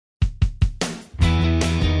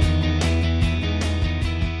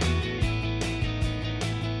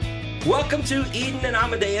Welcome to Eden and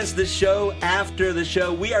Amadeus, the show after the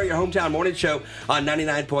show. We are your hometown morning show on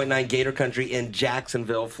 99.9 Gator Country in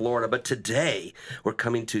Jacksonville, Florida. But today, we're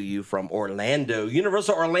coming to you from Orlando.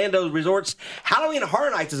 Universal Orlando Resort's Halloween Horror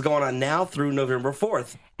Nights is going on now through November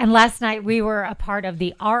 4th. And last night, we were a part of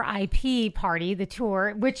the RIP party, the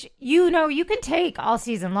tour, which, you can take all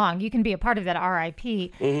season long. You can be a part of that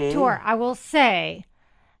RIP tour. I will say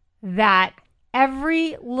that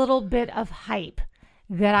every little bit of hype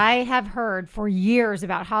that I have heard for years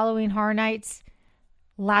about Halloween Horror Nights,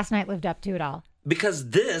 last night lived up to it all. Because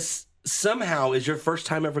this somehow is your first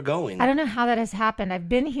time ever going. I don't know how that has happened. I've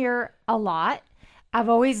been here a lot. I've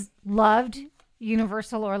always loved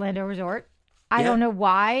Universal Orlando Resort. I don't know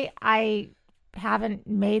why I haven't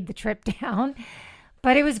made the trip down,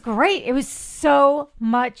 but it was great. It was so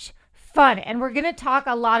much fun. And we're going to talk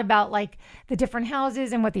a lot about like the different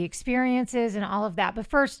houses and what the experience is and all of that. But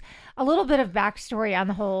first, a little bit of backstory on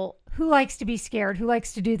the whole, who likes to be scared, who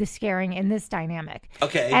likes to do the scaring in this dynamic.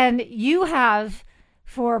 Okay. And you have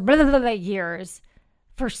for years,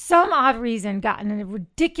 for some odd reason, gotten a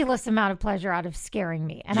ridiculous amount of pleasure out of scaring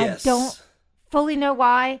me. And I don't fully know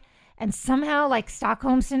why. And somehow, like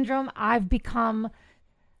Stockholm Syndrome, I've become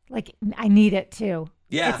like, I need it too.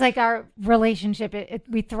 Yeah. It's like our relationship.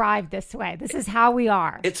 We thrive this way. This is how we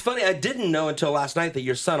are. It's funny. I didn't know until last night that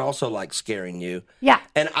your son also likes scaring you. Yeah.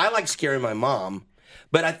 And I like scaring my mom.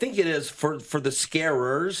 But I think it is for the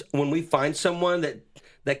scarers, when we find someone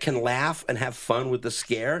that can laugh and have fun with the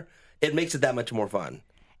scare, it makes it that much more fun.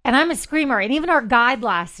 And I'm a screamer. And even our guide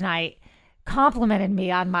last night complimented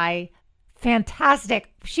me on my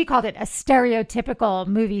fantastic, she called it a stereotypical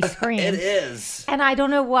movie scream. It is. And I don't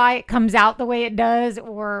know why it comes out the way it does,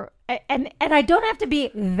 and I don't have to be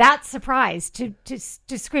that surprised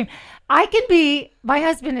to scream. I can be, my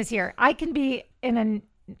husband is here. I can be in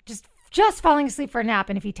just falling asleep for a nap,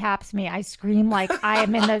 and if he taps me, I scream like I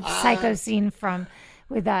am in the Psycho scene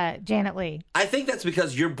with Janet Leigh. I think that's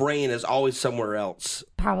because your brain is always somewhere else.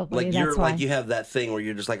 Probably, like that's why. Like you have that thing where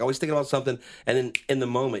you're just like always thinking about something, and then in the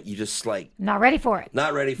moment you just like not ready for it.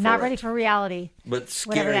 Not ready for reality. But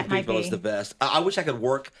scaring people is the best. I wish I could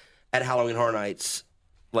work at Halloween Horror Nights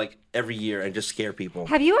like every year and just scare people.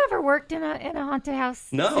 Have you ever worked in a haunted house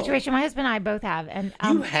situation? My husband and I both have. And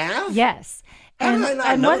you have? Yes. How did I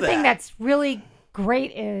not know one that? thing that's really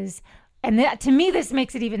great is, to me this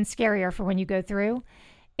makes it even scarier for when you go through,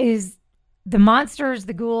 is the monsters,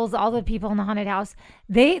 the ghouls, all the people in the haunted house,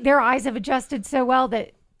 their eyes have adjusted so well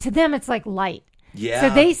that to them it's like light. Yeah. So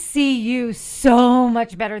they see you so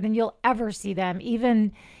much better than you'll ever see them.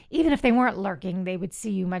 Even if they weren't lurking, they would see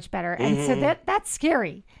you much better. And so that's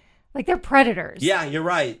scary. Like they're predators. Yeah, you're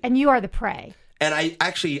right. And you are the prey. And I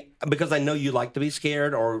actually, because I know you like to be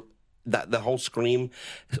scared, or the whole scream,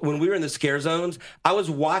 when we were in the scare zones, I was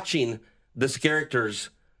watching the characters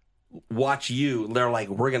watch you. They're like,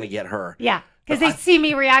 we're going to get her. Yeah. Because they see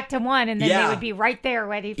me react to one, and then they would be right there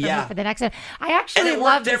ready for me for the next one. I actually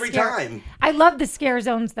love every time. I love the scare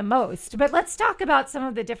zones the most. But let's talk about some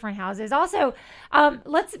of the different houses. Also,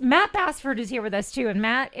 Matt Bassford is here with us too, and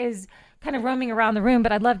Matt is kind of roaming around the room.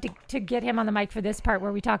 But I'd love to get him on the mic for this part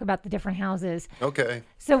where we talk about the different houses. Okay.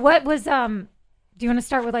 So what was do you want to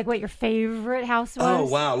start with like what your favorite house was? Oh,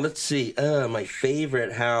 wow. Let's see. My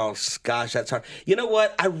favorite house. Gosh, that's hard. You know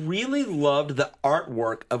what? I really loved the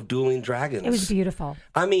artwork of Dueling Dragons. It was beautiful.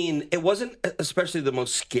 I mean, it wasn't especially the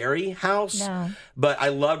most scary house, but I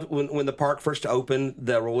loved when the park first opened,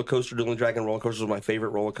 the roller coaster, Dueling Dragon roller coaster was my favorite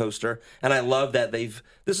roller coaster. And I love that this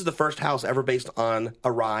is the first house ever based on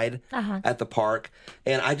a ride at the park.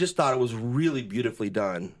 And I just thought it was really beautifully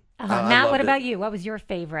done. Matt, what about you? What was your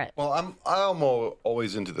favorite? Well, I'm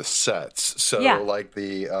always into the sets. So like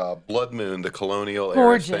the Blood Moon, the colonial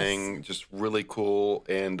era thing, just really cool.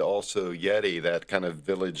 And also Yeti, that kind of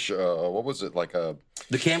village, what was it, like a...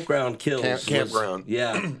 The Campground Kills. Campground.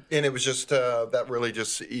 Yeah. And it was just, that really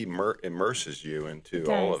just immerses you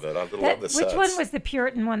into all of it. I love the sets. Which one was the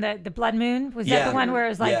Puritan one, the Blood Moon? Was that the one where it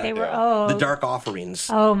was like they were, The Dark Offerings.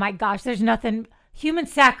 Oh my gosh, there's nothing. Human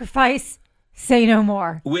sacrifice. Say no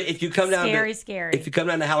more. If you come down scary. If you come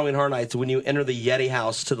down to Halloween Horror Nights, when you enter the Yeti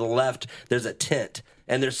house to the left, there's a tent,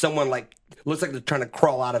 and there's someone like looks like they're trying to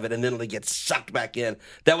crawl out of it, and then they get sucked back in.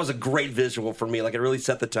 That was a great visual for me. Like it really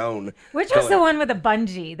set the tone. Which was the one with the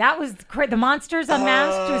bungee? That was the Monsters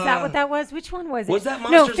Unmasked. Was that what that was? Which one was it? Was that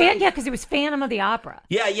Monsters? No, because it was Phantom of the Opera.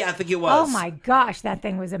 Yeah, I think it was. Oh my gosh, that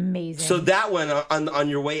thing was amazing. So that one on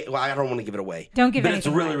your way. Well, I don't want to give it away. Don't give it away. But it's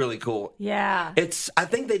really really cool. Yeah. I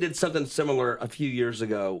think they did something similar a few years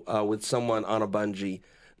ago with someone on a bungee.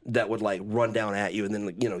 that would like run down at you and then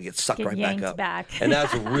get sucked right back up. And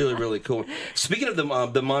that was really, really cool. Speaking of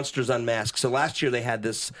the Monsters Unmasked, so last year they had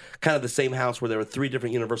this kind of the same house where there were 3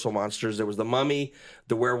 different Universal monsters. There was the Mummy,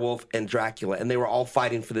 the Werewolf, and Dracula, and they were all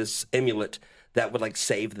fighting for this amulet that would like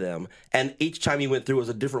save them. And each time you went through, it was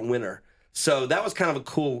a different winner. So that was kind of a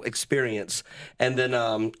cool experience. And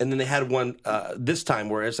then they had one this time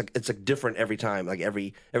where it's like different every time. Like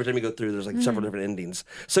every time you go through, there's like several different endings.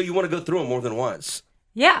 So you want to go through them more than once.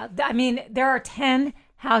 Yeah, I mean, there are 10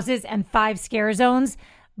 houses and 5 scare zones,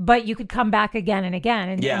 but you could come back again and again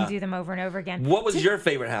and do them over and over again. What was your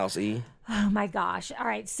favorite house, E? Oh my gosh! All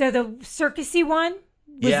right, so the circusy one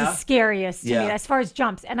was the scariest to me as far as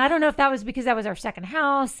jumps, and I don't know if that was because that was our second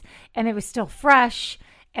house and it was still fresh.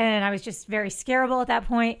 And I was just very scareable at that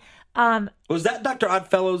point. Was that Dr.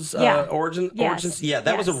 Oddfellow's origins? Yeah,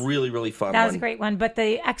 that was a really, really fun one. That was a great one. But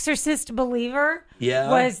the Exorcist Believer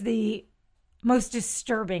was the most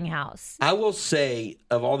disturbing house. I will say,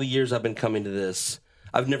 of all the years I've been coming to this,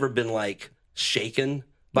 I've never been like shaken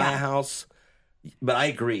by a house. But I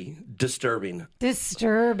agree. Disturbing.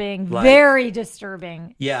 Very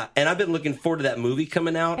disturbing. Yeah, and I've been looking forward to that movie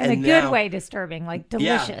coming out. In a good way disturbing, like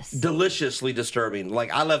delicious. Yeah, deliciously disturbing.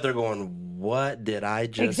 Like I left there going, what did I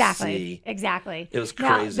just see? Exactly. It was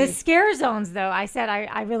crazy. Now, the scare zones, though, I said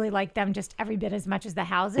I really like them just every bit as much as the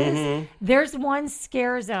houses. There's one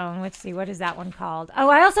scare zone. Let's see, what is that one called? Oh,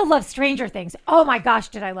 I also love Stranger Things. Oh my gosh,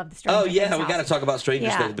 did I love the Stranger Things house. We got to talk about Stranger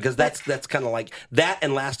Things because that's kind of like that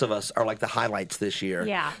and Last of Us are like the highlights this year.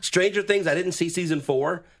 Yeah. Stranger Things, I didn't see season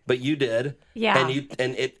 4, but you did. Yeah.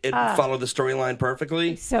 And it followed the storyline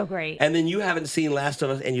perfectly. So great. And then you haven't seen Last of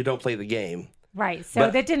Us and you don't play the game. Right. So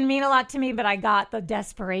that didn't mean a lot to me, but I got the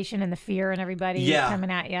desperation and the fear and everybody coming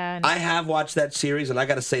at you. And I have watched that series and I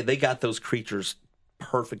got to say they got those creatures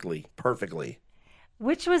perfectly.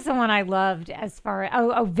 Which was the one I loved as far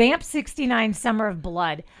as Vamp 69 Summer of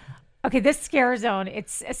Blood. Okay, this scare zone,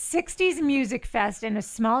 it's a 60s music fest in a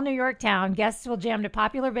small New York town. Guests will jam to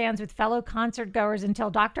popular bands with fellow concert goers until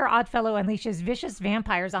Dr. Oddfellow unleashes vicious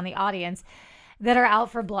vampires on the audience that are out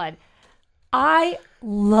for blood. I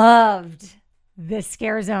loved this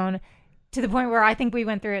scare zone to the point where I think we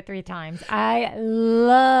went through it 3 times. I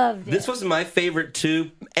loved it. This was my favorite too,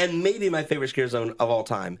 and maybe my favorite scare zone of all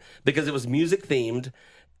time because it was music themed.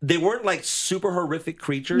 They weren't like super horrific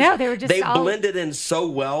creatures. No, they were just They blended in so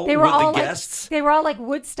well with the guests. They were all like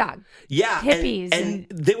Woodstock. Yeah. Hippies. And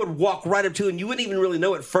they would walk right up to you, and you wouldn't even really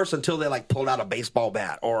know at first until they like pulled out a baseball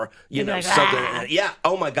bat or, something. Ah. Yeah.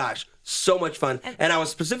 Oh my gosh. So much fun. And I was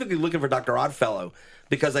specifically looking for Dr. Oddfellow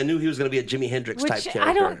because I knew he was going to be a Jimi Hendrix type character.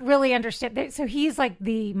 I don't really understand. So he's like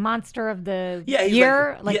the monster of the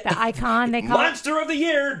year, like the icon they call Monster of the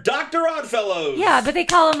Year, Dr. Oddfellow. Yeah, but they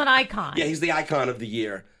call him an icon. Yeah, he's the icon of the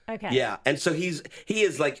year. Okay. Yeah, and so he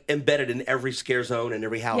is like embedded in every scare zone and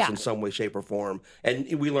every house in some way, shape, or form.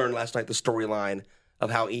 And we learned last night the storyline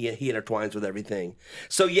of how he intertwines with everything.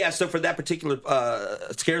 So for that particular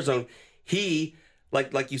scare zone, he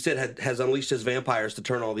like you said has unleashed his vampires to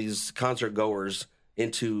turn all these concert goers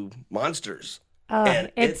into monsters.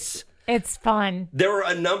 And it's fun. There were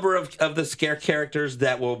a number of the scare characters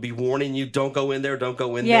that will be warning you, don't go in there,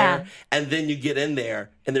 there. And then you get in there,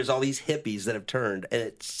 and there's all these hippies that have turned, and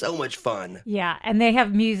it's so much fun. Yeah, and they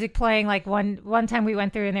have music playing. Like one time we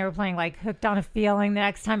went through, and they were playing like "Hooked on a Feeling." The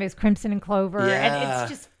next time it was Crimson and Clover,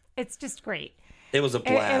 and it's just great. It was a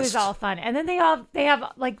blast. It was all fun, and then they have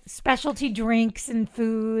like specialty drinks and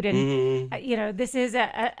food, and this is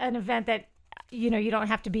an event that. You don't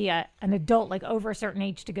have to be an adult, like over a certain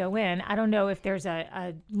age to go in. I don't know if there's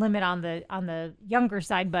a limit on the younger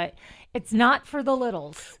side, but it's not for the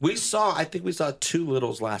littles. I think we saw 2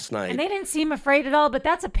 littles last night. And they didn't seem afraid at all, but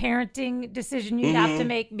that's a parenting decision you have to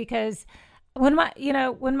make because when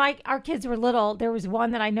our kids were little, there was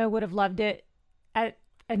one that I know would have loved it at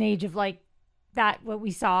an age of like that, what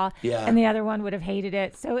we saw. Yeah. And the other one would have hated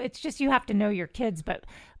it. So it's just, you have to know your kids. But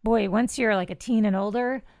boy, once you're like a teen and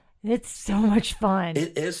older, it's so much fun.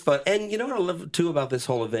 It is fun. And you know what I love, too, about this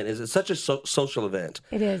whole event is it's such a social event.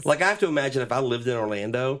 It is. Like, I have to imagine if I lived in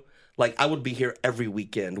Orlando, like, I would be here every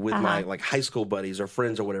weekend with my, like, high school buddies or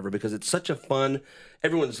friends or whatever because it's such a fun...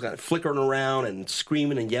 Everyone's got flickering around and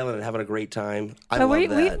screaming and yelling and having a great time. I love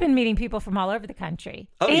that. We've been meeting people from all over the country.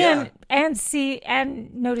 Oh,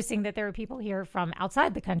 and noticing that there are people here from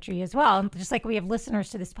outside the country as well. Just like we have listeners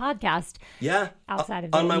to this podcast. Yeah. Outside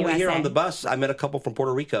of the On my way USA. here on the bus, I met a couple from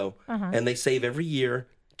Puerto Rico, and they save every year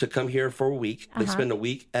to come here for a week. They spend a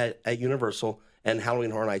week at Universal, and Halloween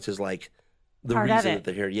Horror Nights is like the Part reason of it. that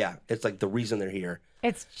they're here. Yeah, it's like the reason they're here.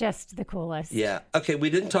 It's just the coolest. Yeah. Okay, we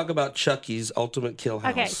didn't talk about Chucky's Ultimate Kill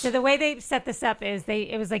House. Okay, so the way they set this up is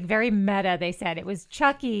it was like very meta, they said. It was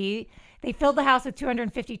Chucky. They filled the house with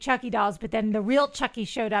 250 Chucky dolls, but then the real Chucky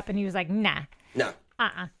showed up and he was like, nah. No.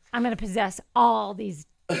 I'm going to possess all these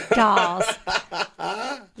dolls.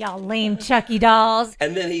 Y'all lame Chucky dolls.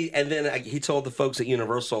 And then he told the folks at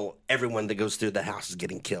Universal, everyone that goes through the house is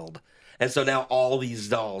getting killed. And so now all these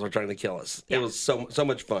dolls are trying to kill us. Yeah. It was so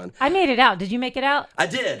much fun. I made it out. Did you make it out? I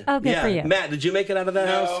did. Oh, good for you. Matt, did you make it out of that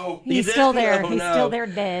house? No. He's still there. He's still there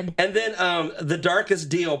dead. And then The Darkest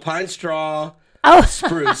Deal, Pine Straw,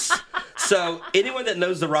 Spruce. So anyone that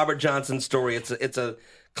knows the Robert Johnson story, it's a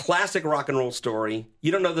classic rock and roll story.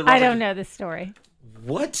 You don't know the Robert... I don't know this story.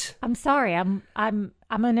 What? I'm sorry. I'm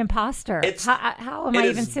an imposter. How am I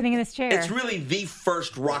even sitting in this chair? It's really the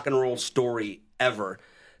first rock and roll story ever.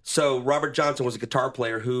 So Robert Johnson was a guitar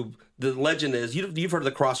player who, the legend is, you've heard of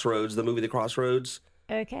The Crossroads, the movie The Crossroads?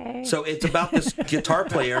 Okay. So it's about this guitar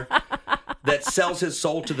player that sells his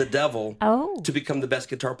soul to the devil to become the best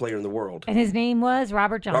guitar player in the world. And his name was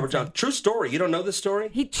Robert Johnson. Robert Johnson. True story. You don't know this story?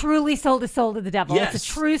 He truly sold his soul to the devil. Yes. It's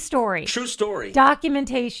a true story. True story.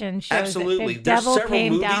 Documentation shows Absolutely. that the There's devil several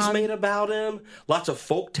came movies down. made about him. Lots of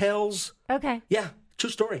folk tales. Okay. Yeah, true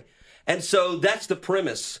story. And so that's the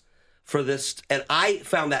premise for this. And I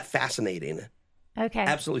found that fascinating. Okay.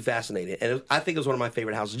 Absolutely fascinating. And I think it was one of my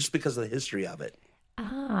favorite houses just because of the history of it.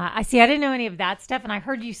 I see. I didn't know any of that stuff, and I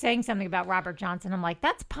heard you saying something about Robert Johnson. I'm like,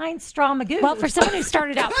 that's Pine Straw Magoo. Well, for someone who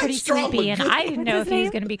started out pretty sleepy, and I didn't know if he was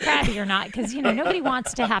going to be crabby or not, because nobody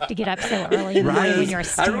wants to have to get up so early in the morning when you're a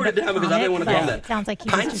I wrote it down because I didn't want to call that. It sounds like he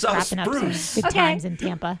Pine was just Straw wrapping up some Spruce. good times in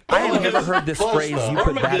Tampa. I have never heard this phrase, you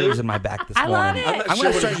put batteries in my back this morning. love it. I'm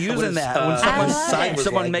going to start using that when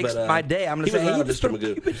someone makes my day. I'm going to say, hey, you just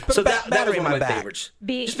put so that battery was in one my of my back. favorites.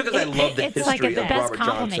 Just because I love the It's like history the of best Robert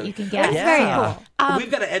compliment Johnson. you can get. It's very cool.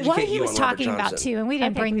 We've got to educate What he you was on Robert talking about Johnson. too, and we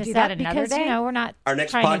didn't Okay, bring we this do that up another because day. we're not. Our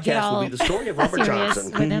next trying to get podcast will all be the story of Robert serious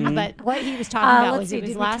Johnson. with him, but what he was talking about let's was see, it was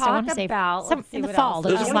did we last. I talk want to say about- let's see in the what fall. else. It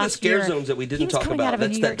There's was one of the last scare year. zones that we He didn't was talk coming out about. of a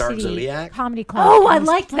That's New that York Dark City Zodiac. comedy club. Oh, I and was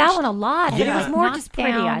liked that punched one a lot. and It was was more knocked just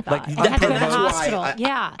pretty, down. I thought. Like, And had to go to the That's why hospital. I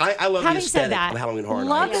Yeah. love the Having said aesthetic that, of Halloween Horror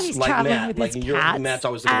love Nights. that he's Like traveling Matt, with like his Matt's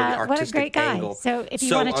always looking for the What a artistic great guy. angle. So if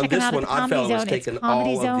you want to on check him this out one, at the Comedy Oddfellow has Zone, it's taken all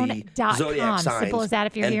of the comedyzone.com. Zodiac signs Simple as that.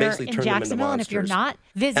 If you're and here basically in turned them into Jacksonville, and if you're monsters. not,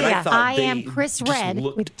 visit. And I thought I they am Chris just Red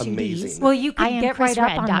looked with 2 Ds. amazing. Well, you I could am get right up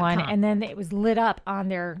on chrisred.com. one, and then it was lit up on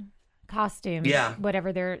their costume. Yeah.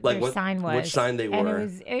 Whatever their Like sign was. which sign they And were.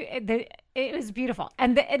 it was beautiful.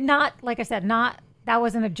 And not, like I said, that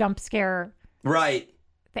wasn't a jump scare. Right.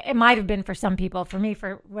 It might have been for some people. For me,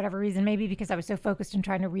 for whatever reason, maybe because I was so focused on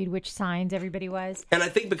trying to read which signs everybody was. And I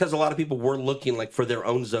think because a lot of people were looking like for their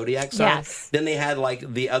own zodiac sign, Yes. then they had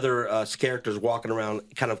like the other characters walking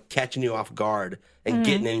around, kind of catching you off guard and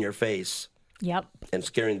getting in your face Yep. and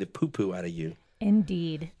scaring the poo poo out of you.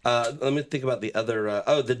 Indeed. Let me think about the other.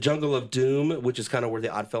 The Jungle of Doom, which is kind of where the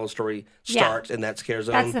Oddfellow story starts in that scare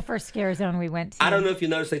zone. That's the first scare zone we went to. I don't know if you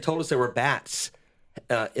noticed, they told us there were bats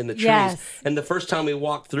in the trees. Yes. And the first time we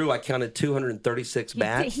walked through, I counted 236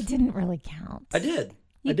 bats. He didn't really count. I did.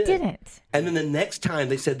 You I did. didn't. And then the next time,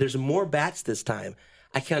 they said there's more bats this time.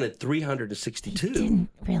 I counted 362. Didn't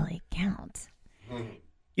really count.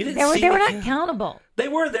 You didn't They were see they were me not countable. They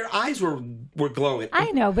were. Their eyes were glowing.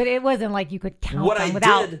 I know, but it wasn't like you could count What them I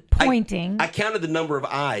without did, pointing. I counted the number of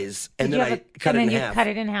eyes, and Did then you I have cut and it then in you half. cut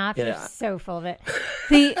it in half. You're Yeah. so full of it.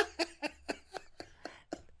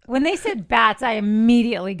 When they said bats, I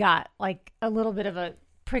immediately got like a little bit of a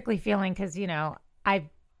prickly feeling because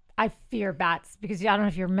I fear bats because I don't know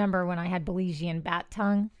if you remember when I had Belizean bat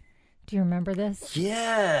tongue. Do you remember this?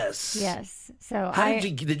 Yes. Yes. So How did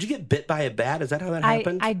you get bit by a bat? Is that how that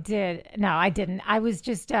happened? I did. No, I didn't. I was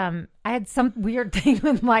just I had some weird thing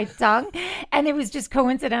with my tongue, and it was just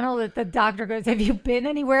coincidental that the doctor goes, "Have you been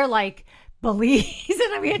anywhere like Belize?"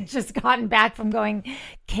 And we had just gotten back from going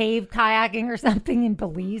cave kayaking or something in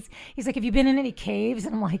Belize. He's like, "Have you been in any caves?"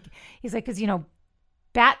 And I'm like, he's like, "'Cause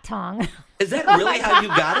bat tongue." Is that really how you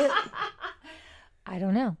got it? I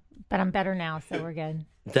don't know, but I'm better now, so we're good.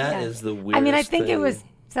 That is the weirdest I mean, I think thing. it was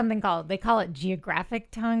something they call it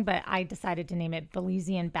geographic tongue, but I decided to name it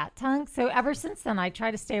Belizean bat tongue. So ever since then, I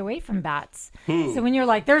try to stay away from bats. So when you're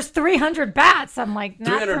like, there's 300 bats, I'm like,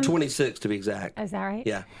 not 326 to be exact. Is that right?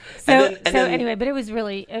 Yeah. So, And then anyway, but it was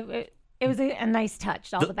really, it was a nice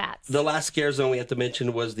touch, all the bats. The last scare zone we have to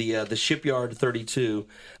mention was the Shipyard 32.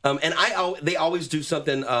 And they always do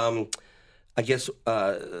something, I guess,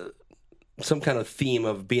 some kind of theme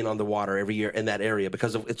of being on the water every year in that area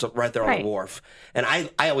because it's right there on the wharf. And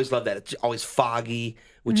I always love that. It's always foggy,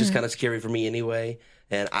 which is kind of scary for me anyway.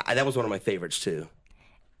 And that was one of my favorites too.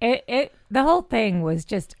 The whole thing was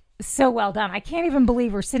just so well done. I can't even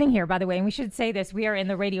believe we're sitting here, by the way, and we should say this. We are in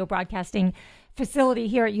the radio broadcasting facility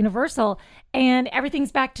here at Universal, and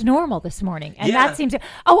everything's back to normal this morning. And that seems to...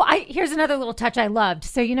 here's another little touch I loved.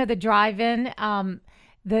 So, the drive-in,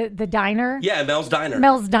 the diner. Yeah, Mel's Diner.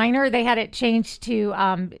 Mel's Diner, they had it changed to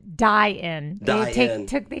Die-In.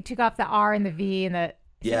 They took off the R and the V and the...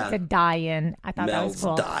 Yeah. It said Die-In. I thought Mel's that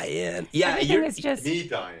was cool. Die-In. Yeah, everything is just... The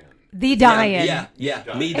Die-In. The Die-In. Yeah.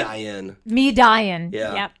 Me Die-In. Me Die-In.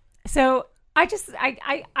 Yeah. Yep. So I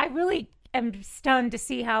really am stunned to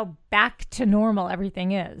see how back to normal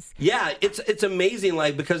everything is. Yeah, it's amazing,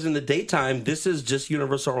 because in the daytime, this is just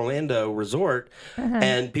Universal Orlando Resort,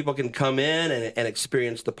 and people can come in and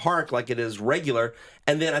experience the park like it is regular,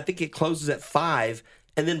 and then I think it closes at 5,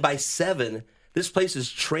 and then by 7, this place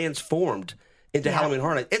is transformed into Halloween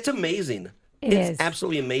Horror Nights. It's amazing. It's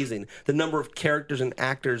absolutely amazing. The number of characters and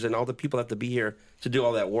actors and all the people that have to be here to do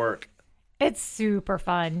all that work. It's super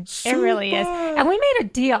fun. It really is. And we made a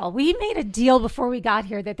deal. We made a deal before we got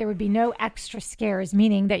here that there would be no extra scares,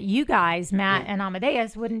 meaning that you guys, Matt and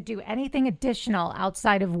Amadeus, wouldn't do anything additional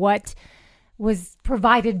outside of what was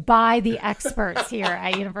provided by the experts here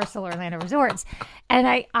at Universal Orlando Resorts.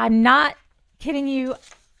 And I'm not kidding you.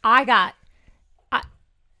 I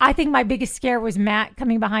think my biggest scare was Matt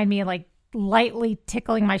coming behind me and lightly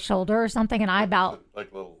tickling my shoulder or something, and I about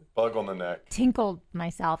like a little bug on the neck tinkled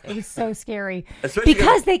myself. It was so scary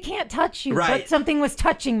because they can't touch you, but something was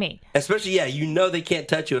touching me. Especially, they can't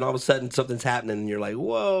touch you, and all of a sudden something's happening, and you're like,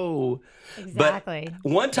 whoa. Exactly.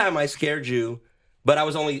 But one time I scared you, but I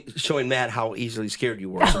was only showing Matt how easily scared you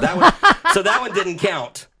were. So that one didn't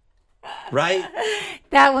count. Right?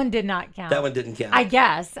 That one did not count. That one didn't count. I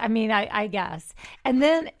guess. I mean, I guess. And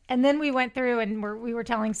then we went through and we were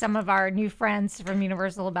telling some of our new friends from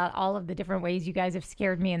Universal about all of the different ways you guys have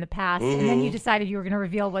scared me in the past. And then you decided you were going to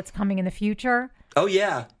reveal what's coming in the future. Oh,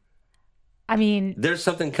 yeah. I mean... There's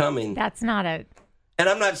something coming. That's not a... And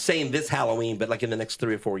I'm not saying this Halloween, but in the next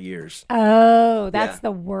 3 or 4 years. Oh, that's the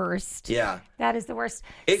worst. Yeah. That is the worst.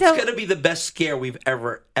 It's going to be the best scare we've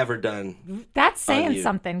ever done. That's saying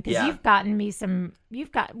something, because you've gotten me some...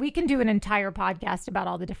 We can do an entire podcast about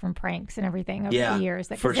all the different pranks and everything over the years.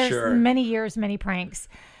 For sure. There's many years, many pranks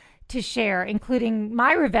to share, including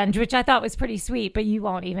my revenge, which I thought was pretty sweet, but you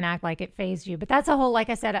won't even act like it fazed you. But that's a whole, like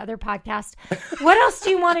I said, other podcast. What else do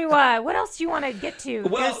you want to get to?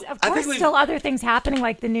 Well, there's, of course, still other things happening,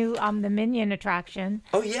 like the new the Minion attraction.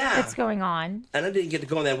 Oh, yeah. That's going on. And I didn't get to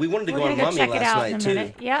go on that. We wanted to go on Mummy last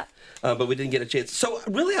night, too. Yep. But we didn't get a chance. So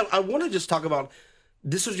really, I want to just talk about,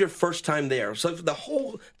 this was your first time there. So the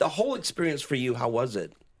whole experience for you, how was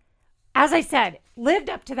it? As I said, lived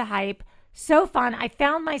up to the hype. So fun. I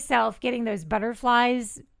found myself getting those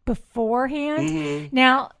butterflies beforehand.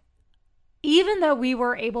 Now, even though we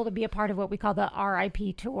were able to be a part of what we call the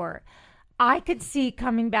RIP tour, I could see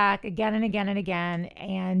coming back again and again and again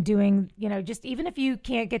and doing, just even if you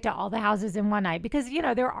can't get to all the houses in one night, because,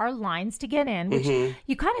 there are lines to get in, which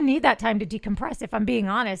you kind of need that time to decompress, if I'm being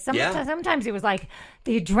honest. Sometimes it was like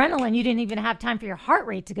the adrenaline, you didn't even have time for your heart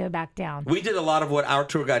rate to go back down. We did a lot of what our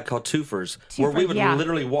tour guide called twofers, where we would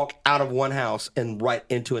literally walk out of one house and right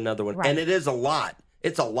into another one. Right. And it is a lot.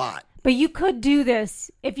 It's a lot. But you could do this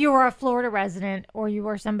if you were a Florida resident or you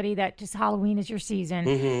were somebody that just Halloween is your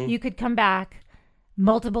season. You could come back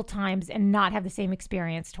multiple times and not have the same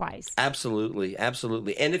experience twice. Absolutely,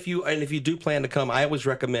 absolutely. And if you do plan to come, I always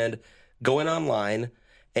recommend going online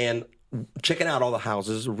and checking out all the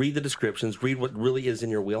houses, read the descriptions, read what really is in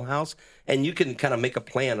your wheelhouse, and you can kind of make a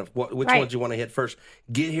plan of which ones you want to hit first.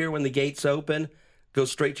 Get here when the gates open, go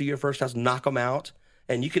straight to your first house, knock them out.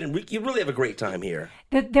 And you really have a great time here.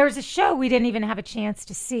 There's a show we didn't even have a chance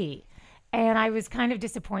to see, and I was kind of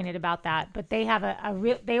disappointed about that. But they have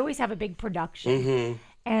they always have a big production,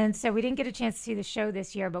 and so we didn't get a chance to see the show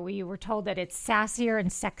this year. But we were told that it's sassier and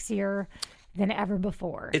sexier than ever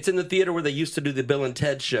before. It's in the theater where they used to do the Bill and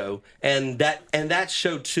Ted show, and that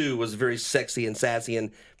show too was very sexy and sassy,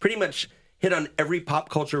 and pretty much hit on every pop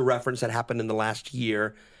culture reference that happened in the last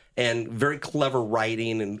year. And very clever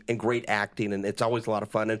writing and great acting, and it's always a lot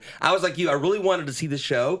of fun. And I was like you, I really wanted to see the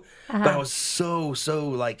show, but I was so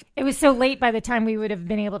like... It was so late by the time we would have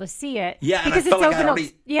been able to see it. Yeah, because and I felt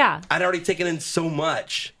it's like I'd already taken in so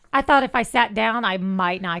much. I thought if I sat down, I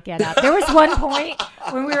might not get up. There was one point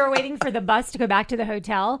when we were waiting for the bus to go back to the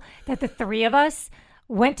hotel that the three of us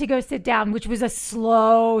went to go sit down, which was a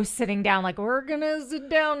slow sitting down. Like, we're going to sit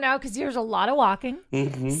down now because there's a lot of walking.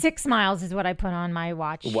 6 miles is what I put on my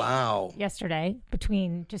watch. Wow. Yesterday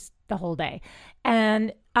between just the whole day.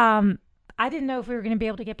 And I didn't know if we were going to be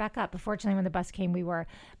able to get back up. But fortunately, when the bus came, we were.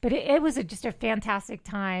 But it was just a fantastic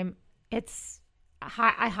time.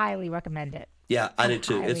 I highly recommend it. Yeah, I do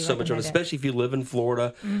too. It's so much fun, especially if you live in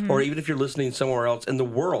Florida or even if you're listening somewhere else in the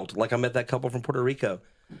world. Like I met that couple from Puerto Rico.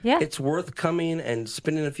 Yeah. It's worth coming and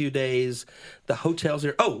spending a few days. The hotels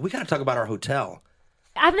here. Oh, we got to talk about our hotel.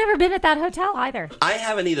 I've never been at that hotel either. I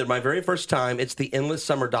haven't either. My very first time. It's the Endless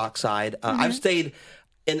Summer Dockside. I've stayed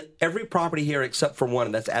in every property here except for one,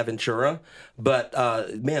 and that's Aventura. But,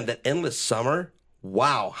 man, that Endless Summer,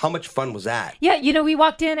 wow, how much fun was that? Yeah, we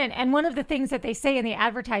walked in, and one of the things that they say in the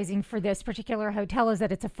advertising for this particular hotel is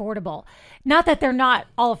that it's affordable. Not that they're not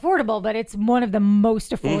all affordable, but it's one of the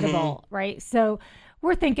most affordable, right? So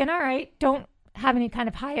we're thinking, all right, don't have any kind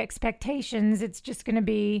of high expectations. It's just going to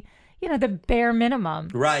be, the bare minimum.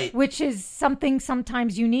 Right. Which is something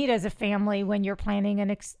sometimes you need as a family when you're planning an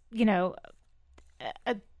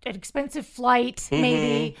expensive flight,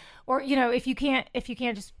 maybe, or if you can't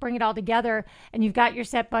just bring it all together and you've got your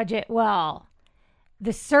set budget. Well,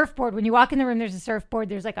 the surfboard, when you walk in the room, there's a surfboard.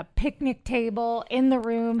 There's like a picnic table in the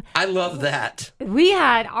room. I love that.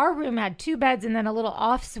 Our room had 2 beds and then a little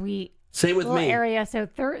off suite. Same with me. Area, so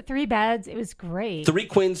 3 beds. It was great. 3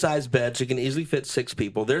 queen size beds, so you can easily fit 6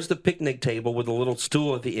 people. There's the picnic table with a little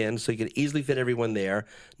stool at the end, so you can easily fit everyone there.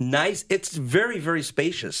 Nice. It's very, very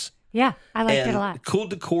spacious. Yeah, I liked it a lot. Cool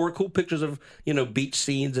decor, cool pictures of, beach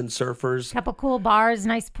scenes and surfers. Couple cool bars,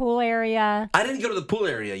 nice pool area. I didn't go to the pool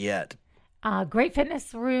area yet. Great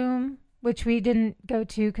fitness room, which we didn't go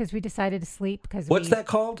to because we decided to sleep. What's that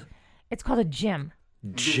called? It's called a gym.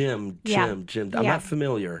 Gym. I'm not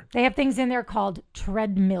familiar. They have things in there called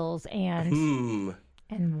treadmills and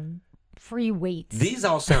free weights. These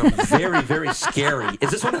all sound very, very scary. Is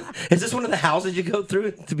this one of the houses you go through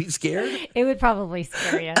to be scared? It would probably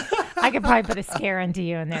scare you. I could probably put a scare into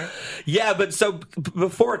you in there. Yeah, but so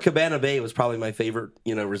before Cabana Bay was probably my favorite,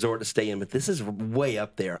 resort to stay in, but this is way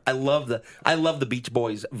up there. I love the Beach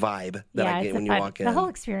Boys vibe that I get when you walk in. The whole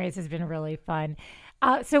experience has been really fun.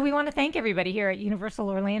 So we want to thank everybody here at Universal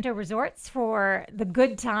Orlando Resorts for the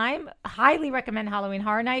good time. Highly recommend Halloween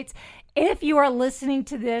Horror Nights. If you are listening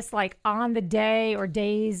to this like on the day or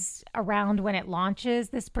days around when it launches,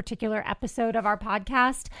 this particular episode of our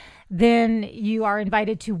podcast, then you are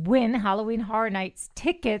invited to win Halloween Horror Nights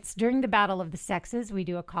tickets during the Battle of the Sexes. We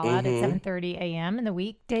do a call out at 7:30 a.m. in the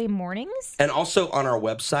weekday mornings. And also on our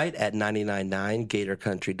website at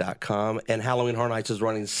 999gatorcountry.com. And Halloween Horror Nights is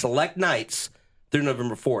running select nights through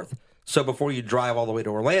November 4th. So before you drive all the way to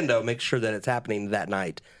Orlando, make sure that it's happening that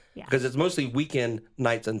night. Yeah. Because it's mostly weekend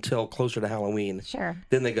nights until closer to Halloween. Sure.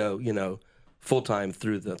 Then they go, full-time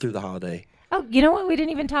through the holiday. Oh, you know what we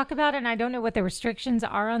didn't even talk about? And I don't know what the restrictions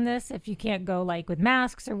are on this, if you can't go like with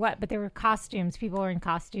masks or what, but there were costumes. People are in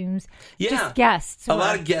costumes. Yeah. Just guests. A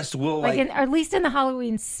lot of guests will or at least in the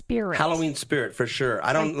Halloween spirit. Halloween spirit, for sure.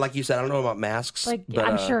 I don't, like you said, I don't know about masks. But,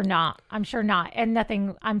 I'm sure not. And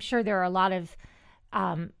nothing, I'm sure there are a lot of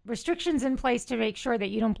restrictions in place to make sure that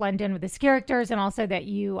you don't blend in with the characters and also that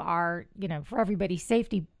you are, for everybody's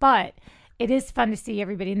safety. But it is fun to see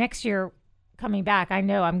everybody next year coming back. I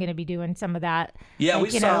know I'm going to be doing some of that. Yeah,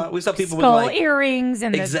 we saw people skull with earrings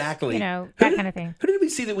and exactly that kind of thing. Who did we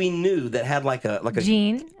see that we knew that had like a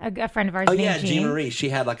Jean, a friend of ours? Oh yeah, Jean Marie. She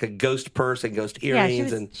had like a ghost purse and ghost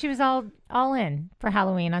earrings, she was all in for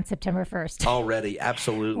Halloween on September 1st. Already,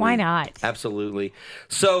 absolutely. Why not? Absolutely.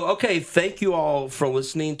 So, okay, thank you all for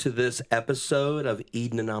listening to this episode of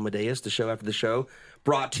Eden and Amadeus, the show after the show,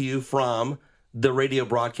 brought to you from the Radio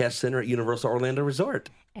Broadcast Center at Universal Orlando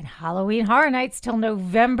Resort. And Halloween Horror Nights till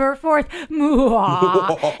November 4th.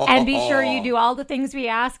 And be sure you do all the things we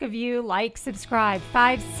ask of you, like, subscribe,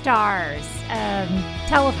 5 stars,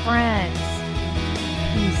 tell a friend.